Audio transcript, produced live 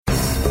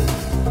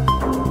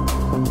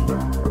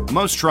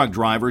Most truck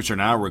drivers are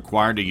now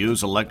required to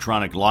use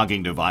electronic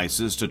logging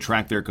devices to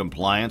track their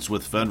compliance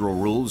with federal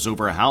rules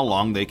over how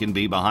long they can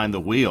be behind the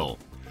wheel.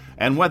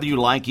 And whether you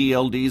like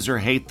ELDs or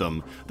hate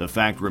them, the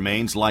fact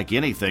remains, like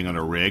anything on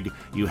a rig,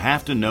 you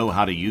have to know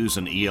how to use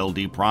an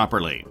ELD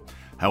properly.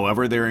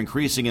 However, there are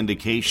increasing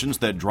indications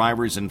that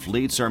drivers and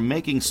fleets are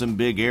making some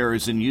big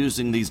errors in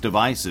using these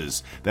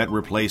devices that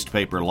replaced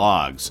paper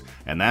logs,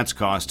 and that's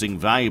costing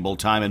valuable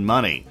time and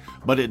money.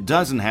 But it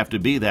doesn't have to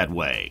be that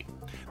way.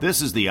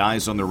 This is the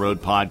Eyes on the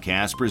Road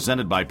podcast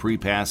presented by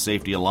Prepass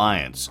Safety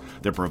Alliance,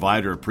 the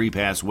provider of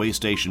Prepass Way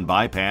Station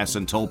Bypass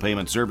and toll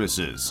payment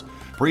services.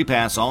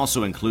 Prepass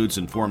also includes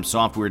informed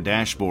software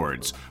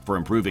dashboards for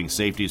improving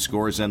safety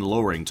scores and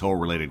lowering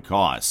toll-related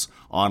costs.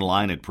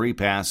 Online at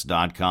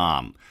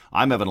prepass.com.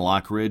 I'm Evan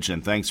Lockridge,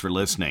 and thanks for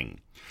listening.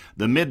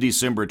 The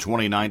mid-December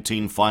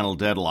 2019 final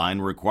deadline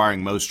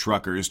requiring most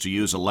truckers to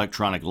use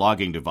electronic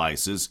logging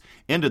devices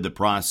ended the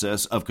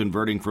process of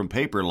converting from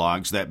paper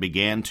logs that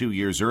began 2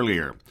 years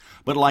earlier.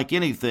 But like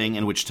anything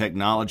in which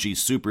technology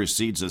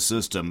supersedes a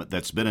system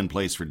that's been in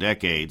place for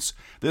decades,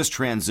 this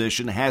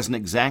transition hasn't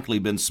exactly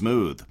been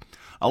smooth.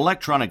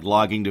 Electronic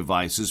logging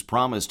devices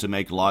promise to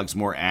make logs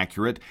more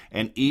accurate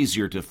and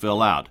easier to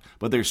fill out,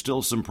 but there's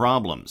still some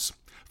problems.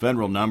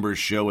 Federal numbers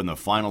show in the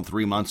final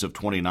 3 months of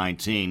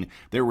 2019,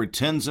 there were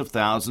tens of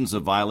thousands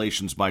of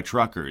violations by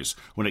truckers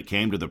when it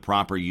came to the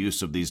proper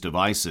use of these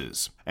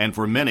devices. And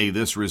for many,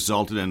 this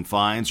resulted in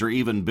fines or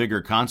even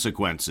bigger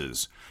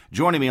consequences.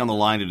 Joining me on the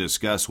line to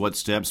discuss what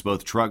steps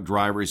both truck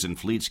drivers and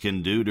fleets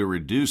can do to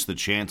reduce the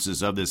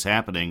chances of this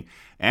happening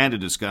and to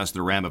discuss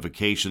the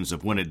ramifications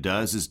of when it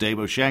does is Dave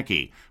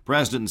Osheki,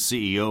 President and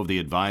CEO of the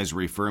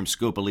advisory firm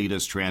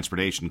Scopelitas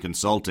Transportation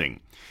Consulting.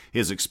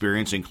 His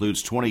experience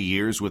includes 20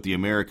 years with the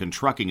American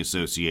Trucking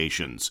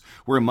Associations,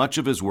 where much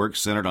of his work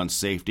centered on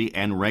safety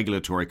and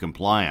regulatory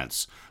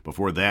compliance.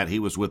 Before that, he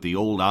was with the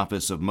old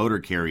Office of Motor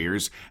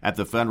Carriers at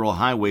the Federal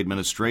Highway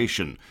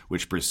Administration,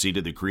 which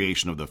preceded the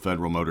creation of the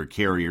Federal Motor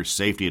Carrier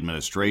Safety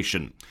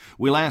Administration.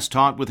 We last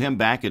talked with him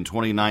back in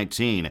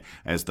 2019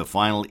 as the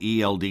final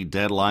ELD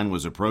deadline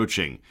was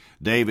approaching.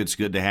 Dave, it's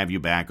good to have you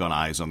back on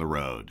Eyes on the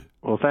Road.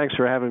 Well, thanks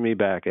for having me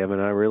back, Evan.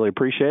 I really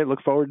appreciate it.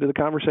 Look forward to the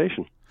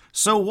conversation.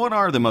 So what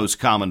are the most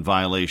common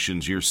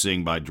violations you're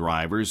seeing by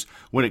drivers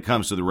when it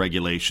comes to the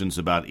regulations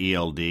about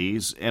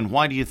ELDs, and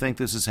why do you think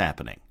this is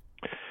happening?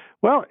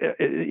 Well,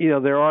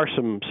 there are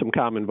some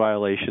common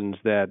violations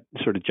that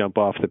sort of jump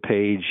off the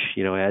page,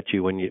 at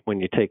you when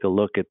you take a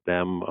look at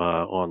them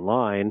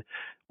online.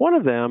 One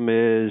of them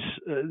is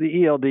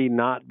the ELD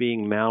not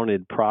being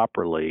mounted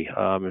properly.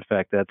 In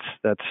fact,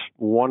 that's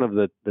one of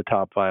the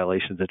top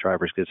violations that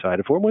drivers get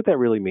cited for. And what that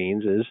really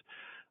means is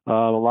a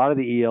lot of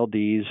the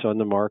ELDs on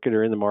the market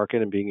or in the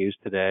market and being used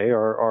today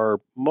are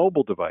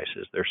mobile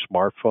devices. They're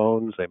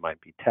smartphones, they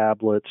might be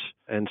tablets,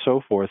 and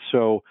so forth.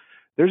 So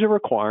there's a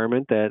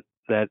requirement that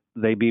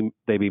they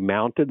be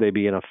mounted, they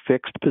be in a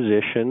fixed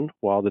position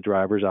while the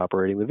driver's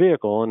operating the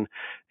vehicle.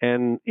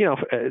 And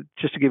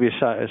just to give you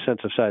a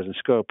sense of size and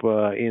scope,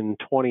 in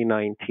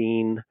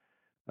 2019,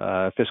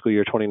 fiscal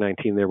year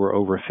 2019, there were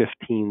over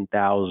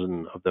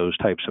 15,000 of those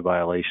types of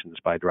violations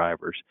by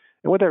drivers.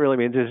 And what that really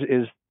means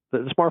is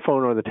the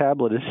smartphone or the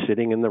tablet is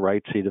sitting in the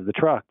right seat of the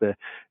truck.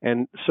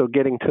 And so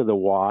getting to the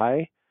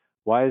why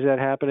is that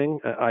happening?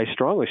 I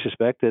strongly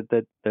suspect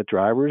that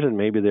drivers and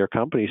maybe their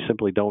companies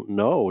simply don't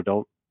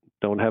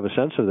have a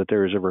sense of that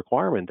there is a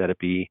requirement that it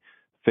be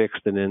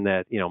fixed and in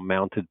that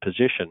mounted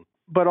position.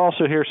 But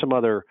also here's some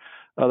other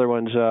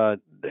ones.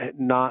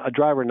 Not a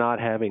driver not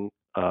having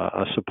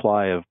a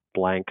supply of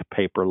blank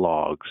paper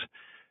logs.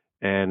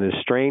 And as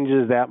strange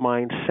as that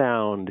might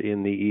sound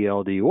in the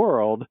ELD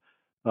world,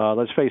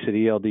 let's face it,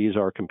 ELDs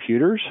are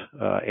computers,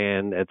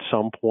 and at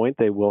some point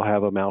they will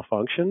have a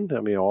malfunction. I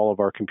mean, all of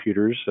our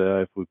computers,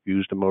 if we've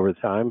used them over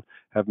time,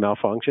 have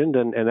malfunctioned,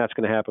 and that's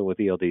going to happen with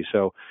ELDs.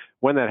 So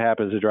when that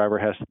happens, the driver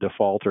has to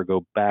default or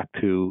go back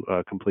to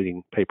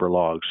completing paper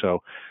logs.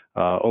 So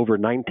over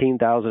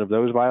 19,000 of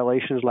those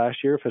violations last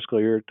year, fiscal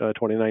year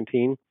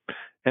 2019.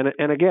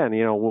 And again,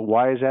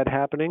 why is that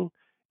happening?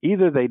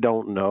 Either they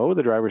don't know,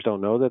 the drivers don't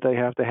know that they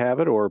have to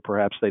have it, or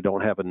perhaps they don't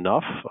have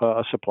enough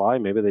supply.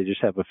 Maybe they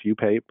just have a few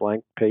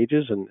blank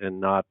pages and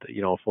not,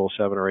 a full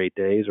 7 or 8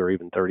 days or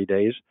even 30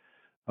 days.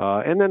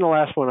 And then the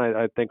last one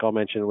I think I'll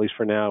mention, at least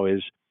for now,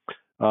 is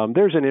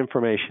there's an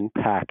information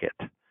packet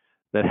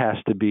that has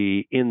to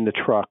be in the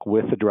truck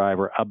with the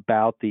driver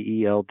about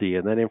the ELD.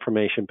 And that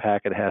information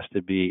packet has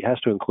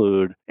to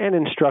include an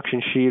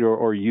instruction sheet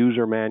or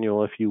user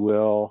manual, if you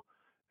will,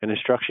 an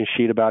instruction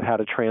sheet about how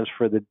to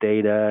transfer the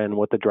data and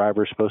what the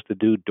driver is supposed to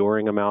do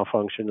during a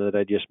malfunction that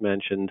I just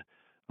mentioned,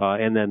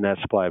 and then that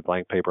supply of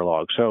blank paper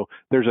logs. So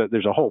there's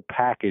a whole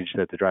package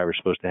that the driver is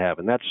supposed to have,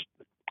 and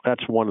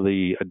that's one of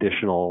the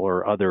additional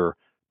or other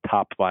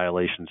top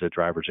violations that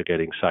drivers are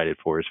getting cited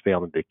for, is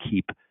failing to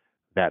keep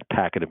that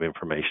packet of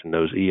information,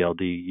 those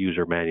ELD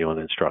user manual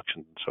and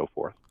instructions and so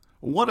forth.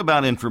 What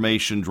about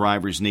information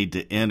drivers need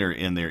to enter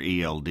in their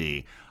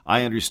ELD?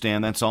 I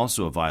understand that's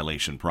also a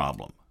violation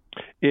problem.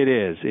 It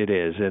is,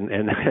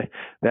 and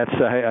that's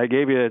I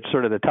gave you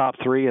sort of the top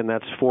three, and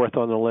that's fourth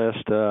on the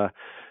list.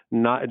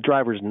 Not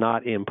drivers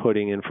not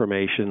inputting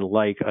information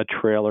like a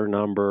trailer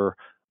number,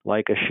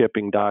 like a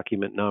shipping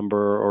document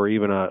number, or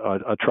even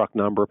a truck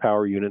number,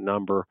 power unit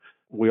number.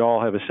 We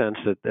all have a sense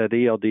that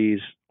ELDs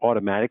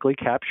automatically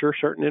capture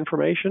certain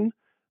information.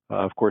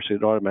 Of course,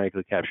 it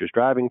automatically captures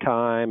driving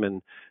time,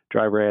 and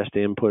driver has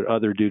to input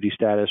other duty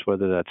status,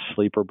 whether that's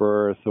sleeper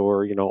berth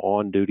or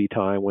on duty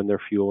time when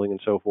they're fueling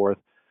and so forth.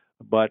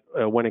 But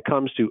when it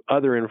comes to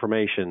other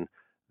information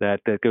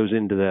that goes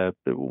into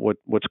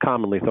what's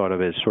commonly thought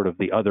of as sort of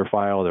the other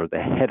file or the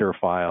header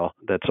file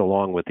that's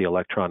along with the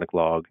electronic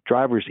log,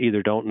 drivers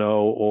either don't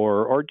know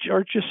or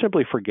just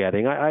simply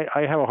forgetting. I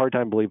have a hard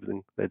time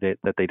believing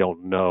that they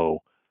don't know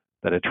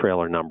that a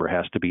trailer number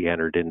has to be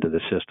entered into the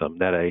system,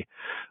 that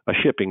a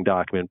shipping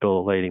document,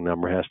 bill of lading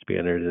number has to be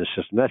entered into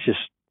the system. That's just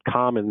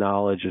common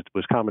knowledge. It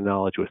was common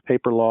knowledge with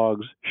paper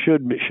logs,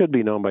 should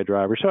be known by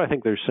drivers. So I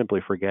think they're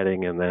simply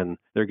forgetting, and then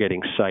they're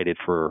getting cited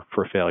for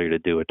failure to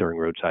do it during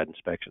roadside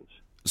inspections.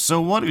 So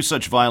what do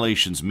such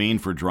violations mean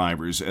for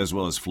drivers as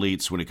well as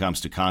fleets when it comes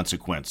to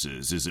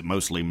consequences? Is it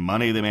mostly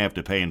money they may have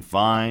to pay in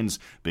fines,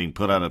 being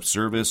put out of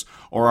service,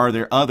 or are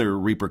there other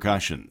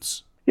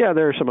repercussions? Yeah,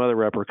 there are some other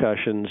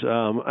repercussions.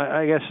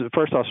 I guess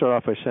first I'll start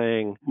off by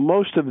saying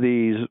most of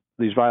these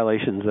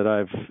violations that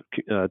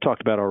I've talked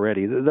about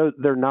already,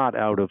 they're not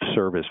out of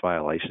service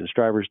violations.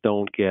 Drivers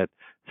don't get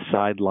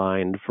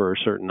sidelined for a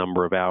certain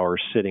number of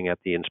hours sitting at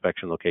the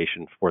inspection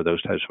location for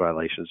those types of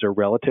violations. They're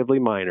relatively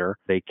minor.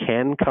 They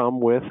can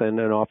come with, and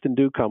often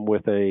do come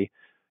with, a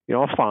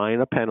fine,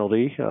 a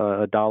penalty,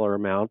 a dollar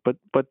amount.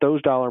 But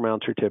those dollar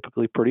amounts are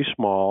typically pretty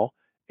small,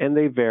 and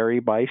they vary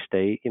by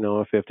state.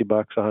 $50,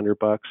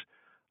 $100.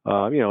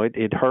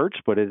 It hurts,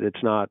 but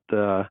it's not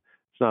a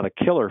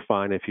killer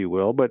fine, if you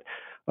will. But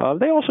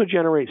they also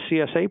generate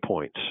CSA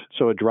points.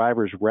 So a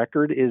driver's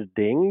record is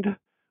dinged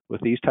with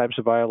these types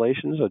of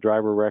violations. A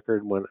driver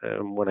record,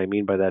 what I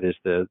mean by that is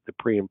the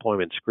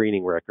pre-employment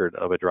screening record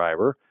of a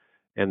driver.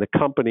 And the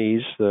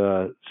company's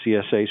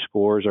CSA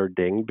scores are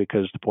dinged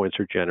because the points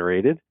are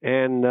generated.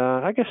 And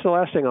I guess the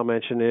last thing I'll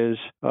mention is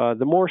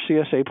the more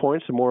CSA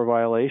points, the more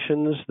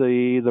violations,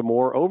 the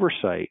more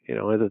oversight.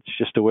 That's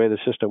just the way the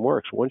system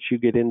works. Once you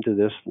get into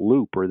this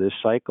loop or this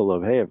cycle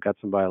of, hey, I've got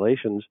some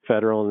violations,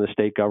 federal and the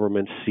state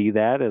governments see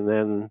that, and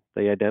then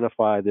they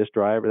identify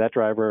that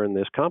driver and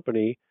this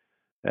company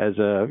as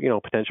a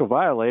potential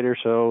violator.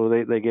 So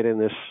they get in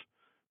this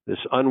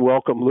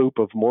unwelcome loop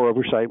of more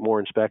oversight, more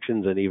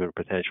inspections, and even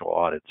potential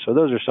audits. So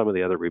those are some of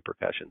the other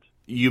repercussions.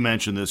 You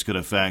mentioned this could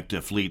affect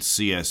a fleet's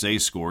CSA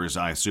scores.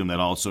 I assume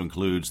that also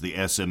includes the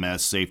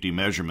SMS Safety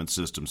Measurement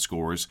System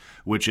scores,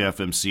 which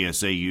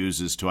FMCSA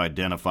uses to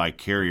identify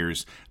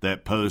carriers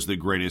that pose the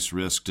greatest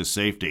risk to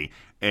safety.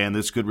 And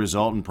this could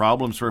result in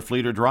problems for a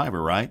fleet or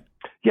driver, right?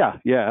 Yeah,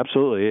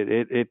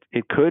 absolutely.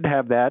 It could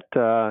have that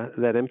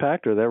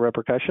impact or that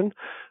repercussion.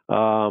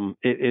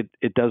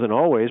 It doesn't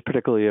always,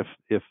 particularly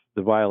if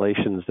the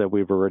violations that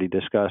we've already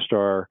discussed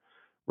are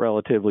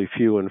relatively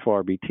few and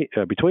far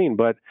between.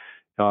 But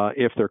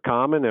if they're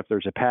common, if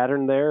there's a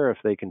pattern there, if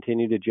they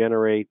continue to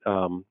generate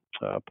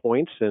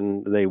points,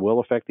 and they will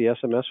affect the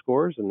SMS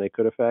scores, and they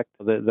could affect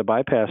the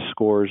bypass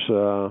scores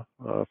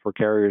for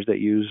carriers that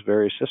use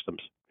various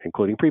systems,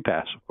 including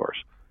pre-pass, of course.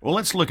 Well,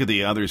 let's look at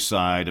the other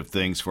side of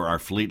things for our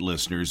fleet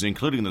listeners,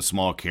 including the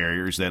small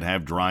carriers that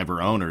have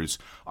driver owners.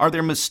 Are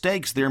there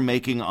mistakes they're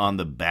making on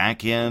the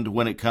back end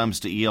when it comes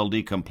to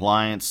ELD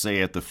compliance,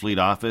 say at the fleet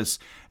office?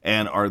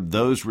 And are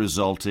those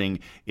resulting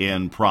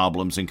in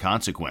problems and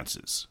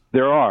consequences?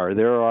 There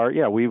are.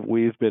 Yeah,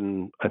 we've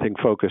been, I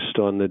think, focused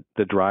on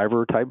the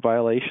driver type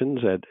violations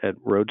at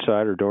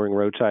roadside or during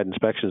roadside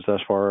inspections thus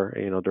far,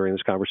 during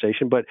this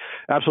conversation. But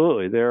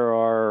absolutely, there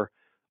are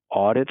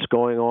audits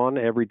going on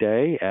every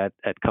day at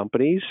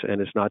companies,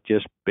 and it's not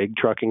just big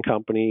trucking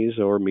companies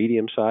or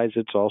medium size.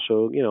 It's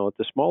also, at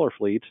the smaller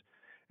fleets.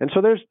 And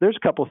so there's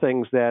a couple of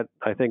things that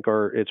I think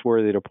it's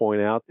worthy to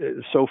point out.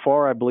 So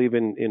far, I believe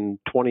in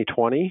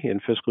 2020, in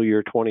fiscal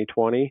year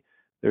 2020,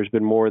 there's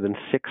been more than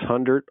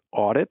 600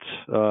 audits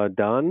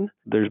done.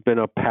 There's been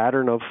a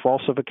pattern of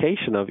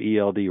falsification of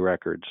ELD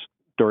records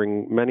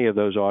during many of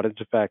those audits.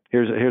 In fact,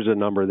 here's a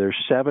number. There's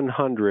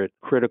 700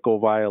 critical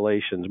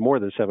violations, more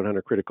than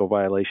 700 critical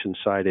violations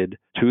cited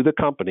to the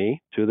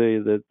company, to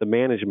the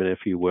management, if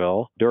you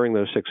will, during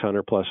those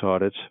 600 plus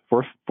audits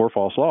for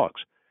false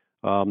logs.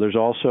 There's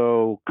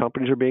also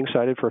companies are being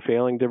cited for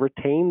failing to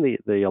retain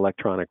the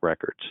electronic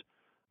records.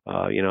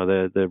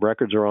 The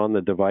records are on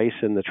the device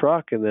in the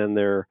truck, and then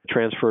they're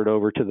transferred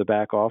over to the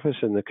back office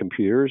and the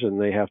computers, and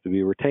they have to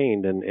be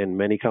retained. And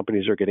many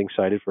companies are getting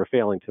cited for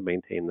failing to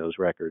maintain those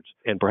records.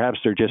 And perhaps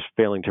they're just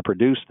failing to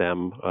produce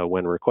them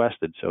when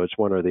requested. So it's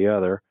one or the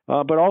other.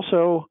 But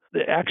also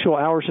the actual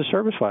hours of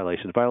service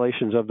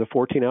violations of the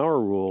 14-hour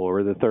rule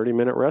or the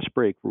 30-minute rest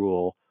break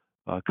rule.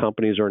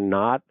 Companies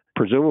are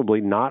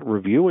presumably not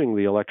reviewing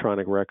the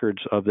electronic records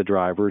of the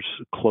drivers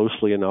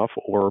closely enough,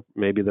 or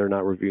maybe they're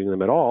not reviewing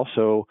them at all.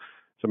 So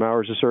some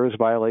hours of service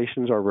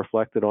violations are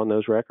reflected on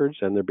those records,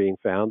 and they're being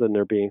found and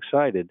they're being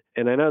cited.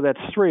 And I know that's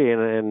three,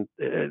 and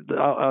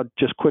I'll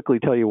just quickly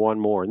tell you one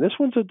more. And this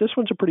one's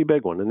a pretty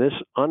big one. And this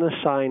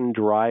unassigned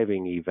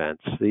driving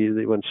events,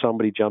 when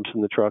somebody jumps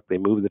in the truck, they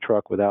move the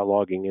truck without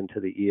logging into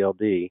the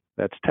ELD.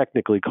 That's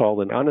technically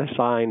called an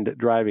unassigned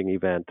driving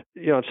event.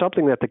 It's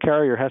something that the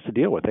carrier has to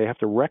deal with. They have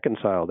to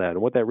reconcile that,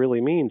 and what that really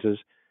means is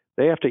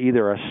they have to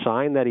either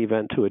assign that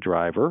event to a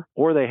driver,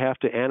 or they have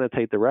to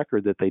annotate the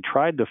record that they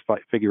tried to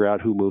figure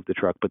out who moved the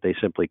truck, but they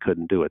simply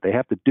couldn't do it. They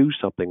have to do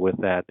something with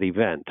that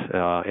event,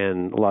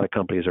 and a lot of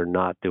companies are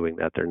not doing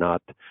that. They're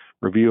not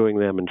reviewing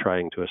them and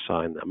trying to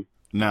assign them.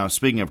 Now,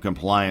 speaking of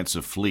compliance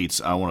of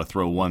fleets, I want to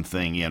throw one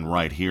thing in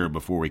right here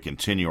before we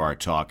continue our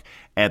talk.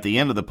 At the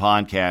end of the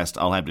podcast,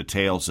 I'll have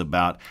details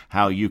about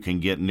how you can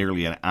get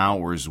nearly an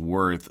hour's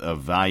worth of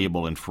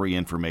valuable and free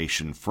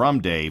information from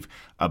Dave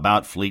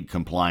about fleet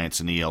compliance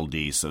and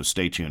ELD, so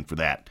stay tuned for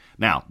that.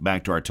 Now,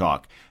 back to our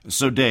talk.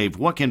 So, Dave,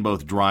 what can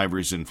both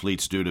drivers and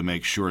fleets do to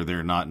make sure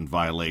they're not in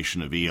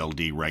violation of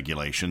ELD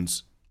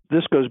regulations?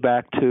 This goes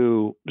back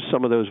to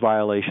some of those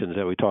violations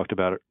that we talked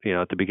about, at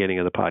the beginning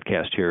of the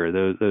podcast here,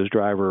 those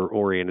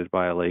driver-oriented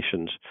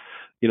violations.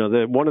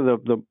 One of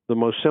the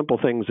most simple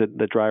things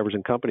that drivers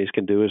and companies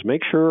can do is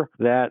make sure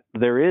that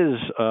there is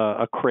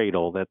a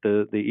cradle, that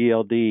the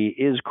ELD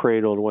is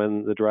cradled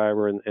when the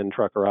driver and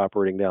truck are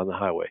operating down the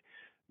highway.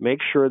 Make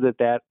sure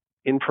that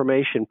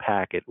information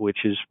packet, which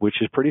is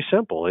pretty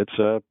simple. It's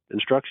a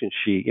instruction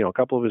sheet, a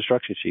couple of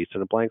instruction sheets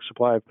and a blank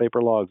supply of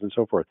paper logs and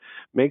so forth.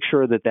 Make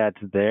sure that that's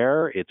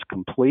there, it's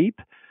complete,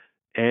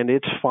 and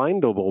it's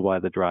findable by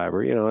the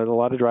driver. And a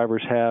lot of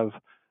drivers have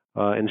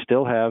and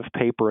still have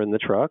paper in the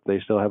truck. They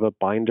still have a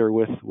binder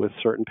with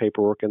certain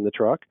paperwork in the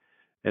truck.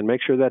 And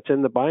make sure that's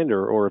in the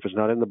binder, or if it's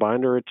not in the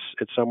binder,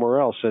 it's somewhere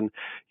else. And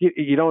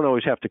you don't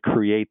always have to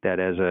create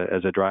that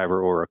as a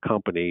driver or a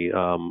company.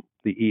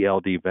 The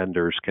ELD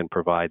vendors can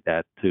provide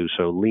that too,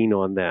 so lean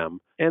on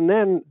them. And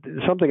then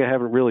something I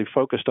haven't really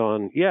focused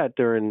on yet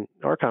during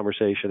our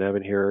conversation,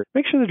 Evan, here,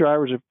 make sure the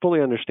drivers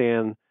fully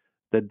understand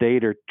the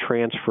data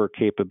transfer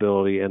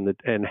capability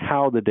and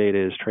how the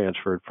data is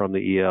transferred from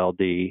the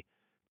ELD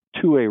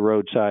to a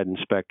roadside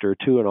inspector,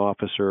 to an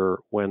officer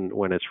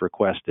when it's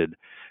requested.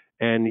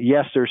 And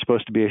yes, there's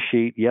supposed to be a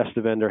sheet. Yes,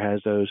 the vendor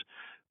has those.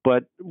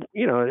 But,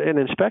 an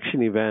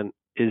inspection event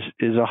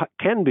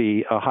can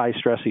be a high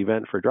stress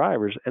event for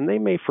drivers, and they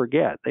may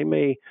forget. They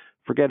may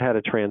forget how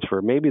to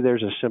transfer. Maybe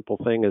there's a simple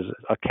thing as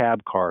a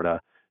cab card,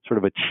 a sort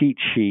of a cheat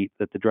sheet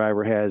that the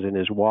driver has in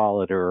his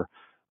wallet or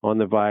on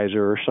the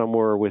visor or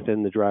somewhere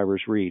within the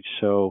driver's reach.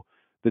 So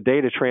the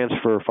data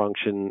transfer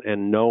function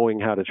and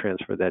knowing how to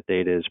transfer that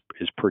data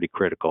is pretty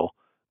critical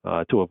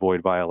to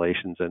avoid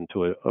violations and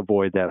to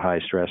avoid that high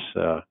stress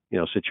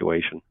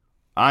situation.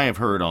 I have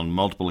heard on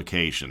multiple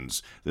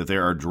occasions that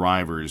there are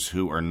drivers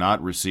who are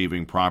not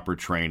receiving proper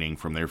training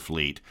from their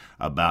fleet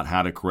about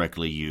how to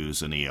correctly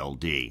use an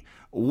ELD.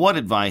 What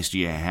advice do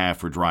you have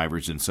for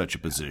drivers in such a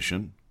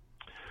position?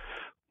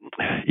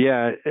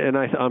 Yeah, and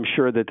I'm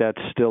sure that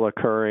that's still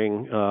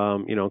occurring.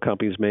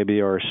 Companies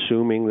maybe are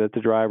assuming that the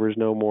drivers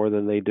know more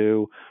than they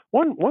do.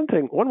 One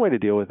way to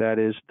deal with that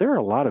is there are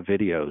a lot of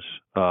videos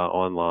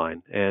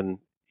online, and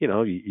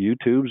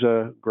YouTube's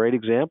a great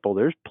example.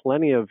 There's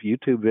plenty of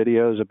YouTube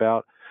videos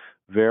about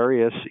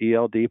various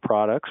ELD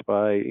products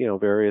by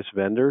various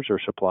vendors or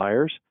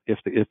suppliers. If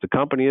the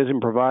company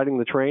isn't providing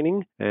the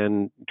training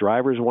and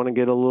drivers want to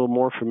get a little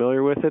more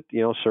familiar with it,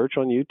 search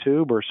on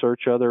YouTube or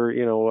search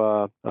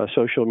other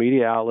social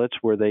media outlets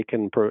where they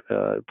can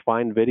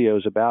find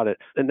videos about it.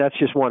 And that's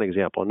just one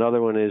example. Another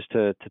one is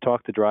to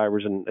talk to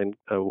drivers and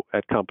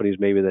at companies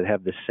maybe that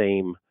have the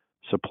same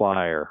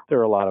supplier. There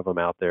are a lot of them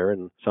out there,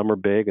 and some are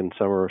big and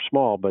some are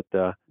small, but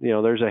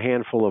there's a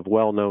handful of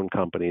well-known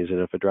companies, and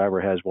if a driver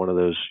has one of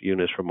those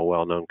units from a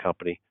well-known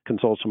company,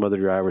 consult some other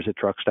drivers at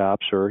truck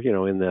stops or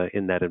in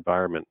that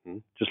environment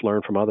and just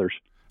learn from others.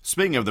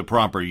 Speaking of the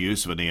proper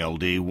use of an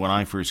ELD, when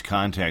I first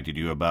contacted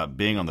you about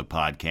being on the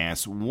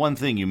podcast, one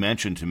thing you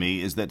mentioned to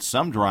me is that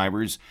some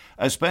drivers,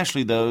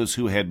 especially those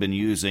who had been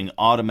using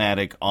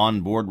automatic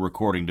onboard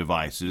recording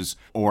devices,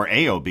 or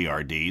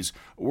AOBRDs,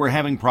 were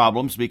having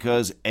problems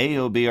because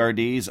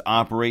AOBRDs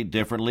operate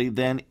differently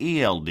than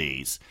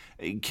ELDs.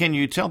 Can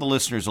you tell the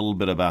listeners a little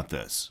bit about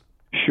this?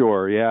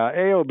 Sure. Yeah.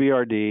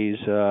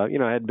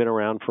 AOBRDs, had been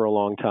around for a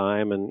long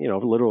time and,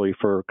 literally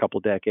for a couple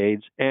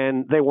decades,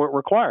 and they weren't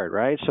required,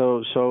 right?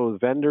 So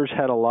vendors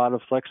had a lot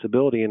of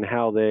flexibility in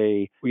how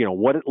they,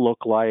 what it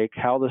looked like,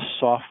 how the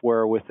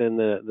software within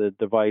the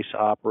device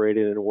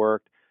operated and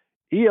worked.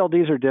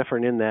 ELDs are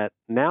different in that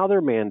now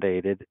they're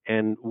mandated,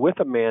 and with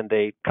a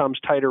mandate comes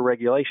tighter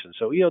regulation.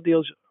 So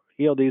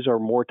ELDs are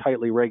more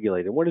tightly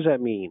regulated. What does that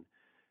mean?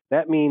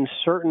 That means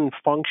certain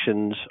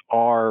functions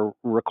are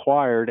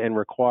required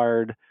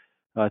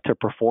to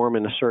perform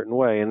in a certain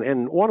way.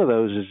 And one of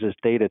those is this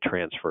data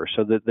transfer.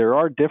 So that there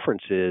are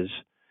differences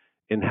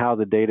in how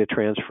the data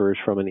transfers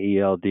from an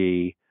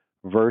ELD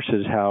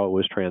versus how it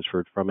was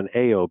transferred from an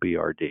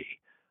AOBRD.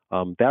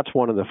 That's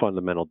one of the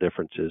fundamental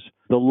differences.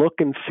 The look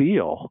and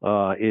feel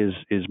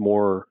is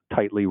more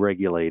tightly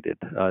regulated,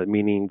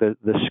 meaning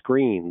the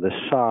screen, the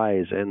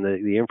size, and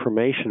the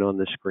information on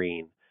the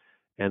screen,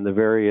 and the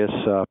various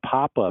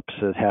pop-ups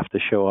that have to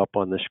show up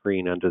on the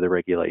screen under the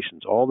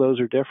regulations. All those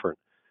are different.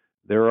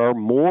 There are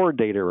more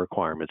data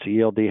requirements.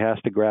 ELD has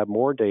to grab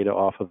more data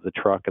off of the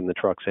truck and the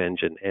truck's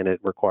engine, and it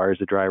requires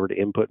the driver to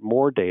input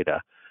more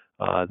data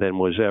than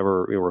was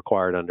ever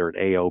required under an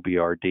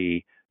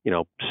AOBRD,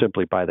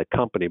 simply by the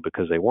company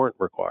because they weren't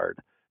required.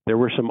 There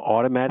were some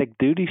automatic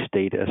duty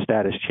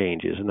status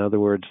changes. In other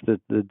words,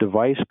 the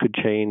device could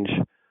change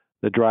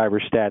the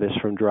driver's status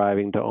from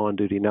driving to on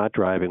duty not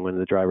driving when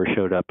the driver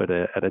showed up at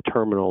a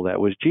terminal that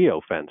was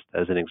geo-fenced,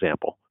 as an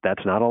example.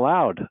 That's not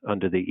allowed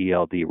under the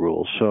ELD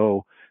rules.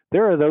 So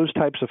there are those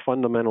types of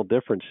fundamental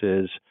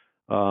differences.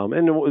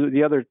 And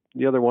the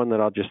other one that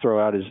I'll just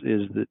throw out is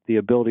the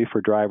ability for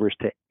drivers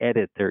to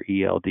edit their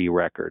ELD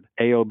record.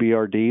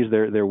 AOBRDs,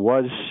 there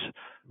was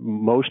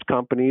most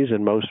companies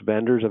and most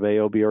vendors of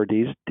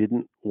AOBRDs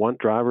didn't want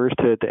drivers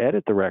to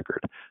edit the record.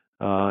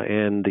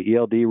 And the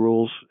ELD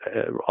rules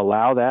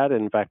allow that,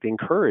 and in fact,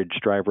 encourage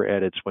driver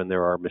edits when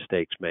there are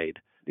mistakes made.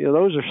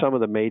 Those are some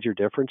of the major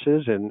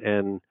differences,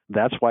 and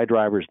that's why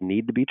drivers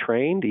need to be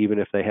trained, even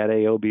if they had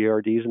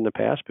AOBRDs in the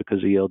past,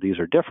 because ELDs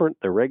are different,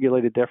 they're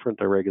regulated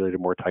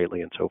more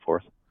tightly, and so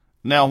forth.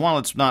 Now, while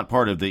it's not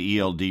part of the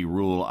ELD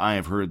rule, I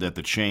have heard that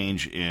the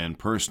change in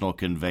personal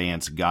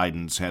conveyance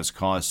guidance has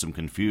caused some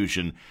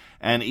confusion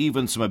and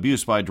even some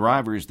abuse by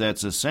drivers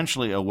that's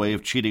essentially a way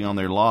of cheating on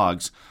their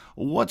logs.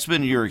 What's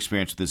been your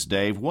experience with this,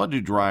 Dave? What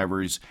do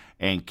drivers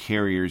and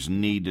carriers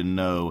need to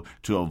know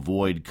to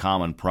avoid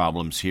common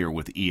problems here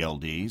with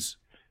ELDs?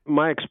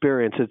 My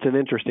experience, it's an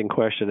interesting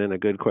question and a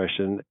good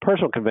question.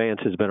 Personal conveyance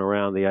has been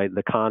around.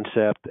 The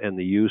concept and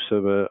the use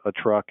of a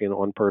truck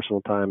on personal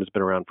time has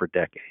been around for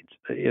decades.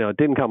 It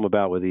didn't come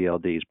about with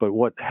ELDs, but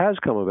what has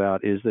come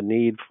about is the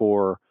need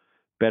for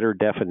better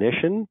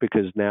definition,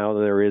 because now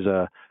there's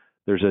a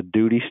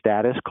duty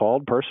status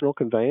called personal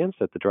conveyance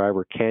that the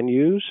driver can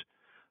use.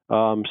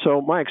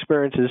 So my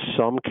experience is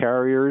some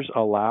carriers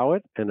allow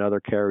it and other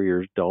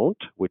carriers don't,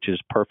 which is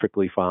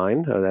perfectly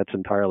fine. That's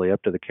entirely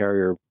up to the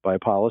carrier by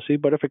policy.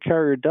 But if a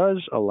carrier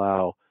does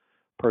allow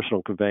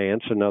personal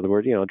conveyance, in other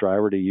words, a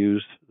driver to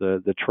use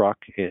the truck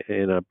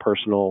in a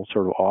personal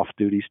sort of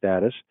off-duty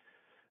status,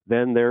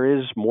 then there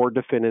is more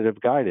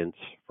definitive guidance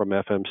from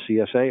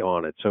FMCSA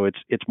on it. So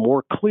it's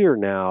more clear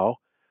now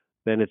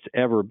than it's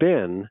ever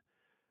been.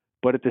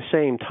 But at the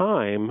same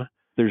time,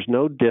 there's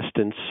no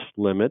distance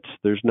limits.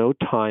 There's no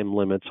time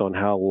limits on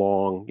how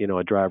long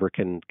a driver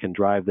can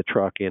drive the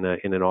truck in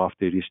an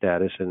off-duty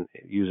status and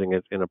using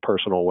it in a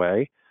personal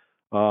way.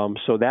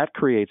 So that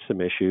creates some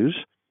issues.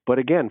 But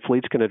again,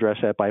 fleets can address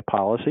that by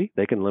policy.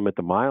 They can limit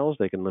the miles.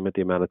 They can limit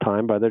the amount of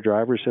time by their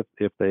drivers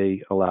if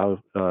they allow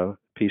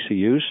PC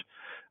use.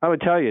 I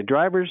would tell you,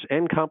 drivers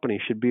and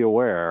companies should be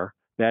aware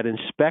that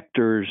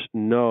inspectors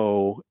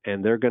know,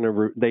 and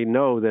they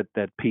know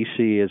that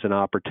PC is an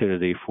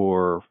opportunity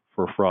for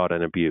fraud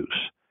and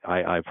abuse.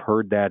 I've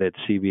heard that at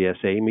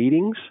CVSA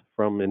meetings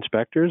from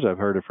inspectors. I've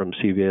heard it from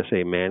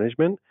CVSA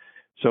management.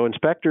 So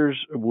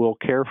inspectors will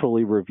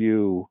carefully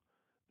review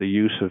the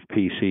use of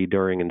PC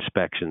during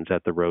inspections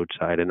at the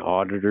roadside, and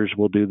auditors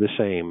will do the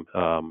same,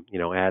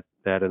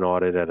 at an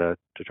audit at a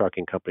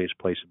trucking company's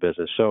place of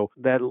business. So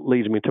that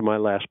leads me to my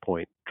last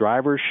point.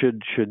 Drivers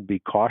should be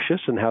cautious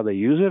in how they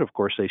use it. Of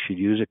course, they should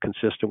use it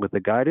consistent with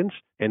the guidance,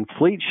 and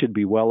fleets should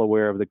be well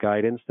aware of the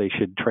guidance. They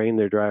should train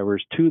their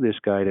drivers to this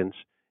guidance,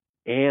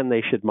 and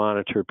they should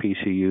monitor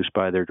PC use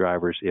by their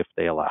drivers if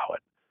they allow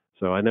it.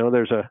 So I know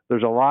there's a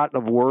lot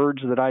of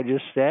words that I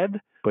just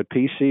said, but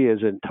PC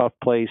is a tough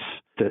place.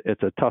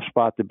 It's a tough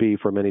spot to be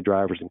for many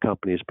drivers and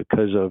companies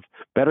because of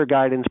better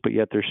guidance, but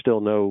yet there's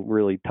still no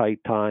really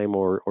tight time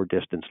or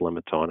distance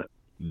limits on it.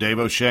 Dave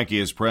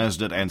Osheki is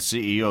president and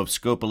CEO of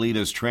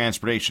Scopelitas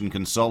Transportation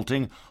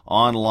Consulting,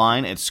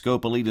 online at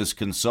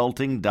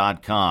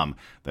scopelitasconsulting.com.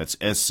 That's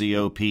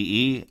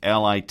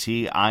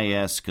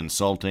SCOPELITIS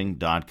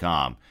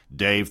consulting.com.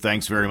 Dave,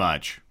 thanks very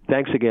much.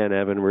 Thanks again,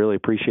 Evan. Really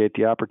appreciate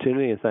the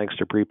opportunity, and thanks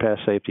to Pre-Pass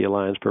Safety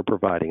Alliance for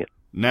providing it.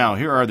 Now,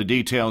 here are the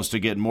details to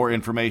get more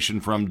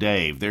information from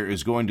Dave. There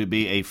is going to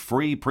be a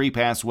free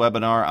Pre-Pass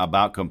webinar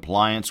about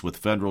compliance with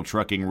federal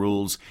trucking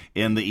rules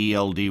in the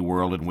ELD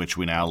world in which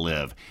we now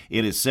live.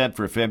 It is set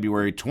for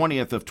February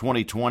 20th of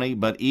 2020,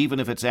 but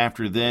even if it's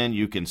after then,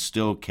 you can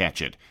still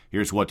catch it.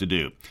 Here's what to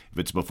do. If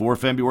it's before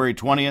February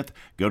 20th,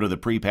 go to the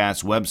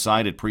Pre-Pass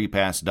website at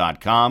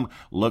prepass.com,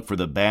 look for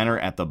the banner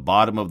at the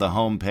bottom of the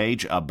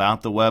homepage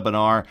about the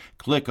webinar,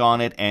 click on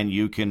it, and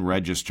you can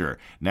register.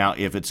 Now,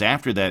 if it's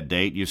after that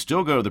date, you still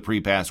Still go to the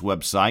PrePass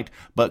website,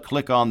 but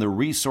click on the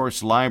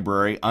Resource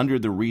Library under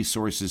the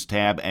Resources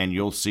tab, and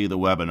you'll see the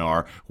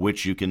webinar,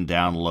 which you can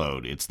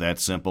download. It's that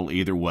simple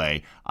either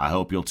way. I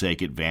hope you'll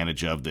take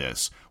advantage of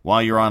this.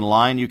 While you're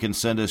online, you can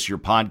send us your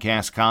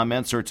podcast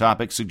comments or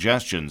topic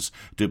suggestions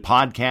to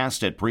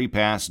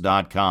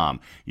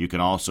podcast@prepass.com. You can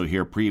also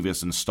hear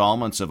previous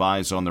installments of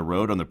Eyes on the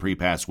Road on the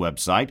PrePass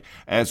website,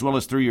 as well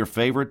as through your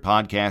favorite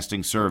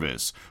podcasting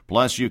service.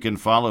 Plus, you can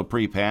follow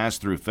PrePass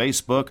through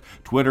Facebook,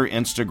 Twitter,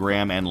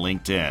 Instagram, and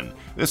LinkedIn.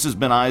 This has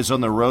been Eyes on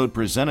the Road,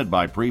 presented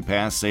by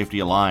PrePass Safety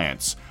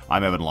Alliance.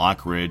 I'm Evan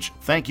Lockridge.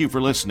 Thank you for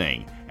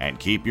listening, and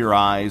keep your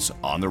eyes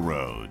on the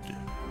road.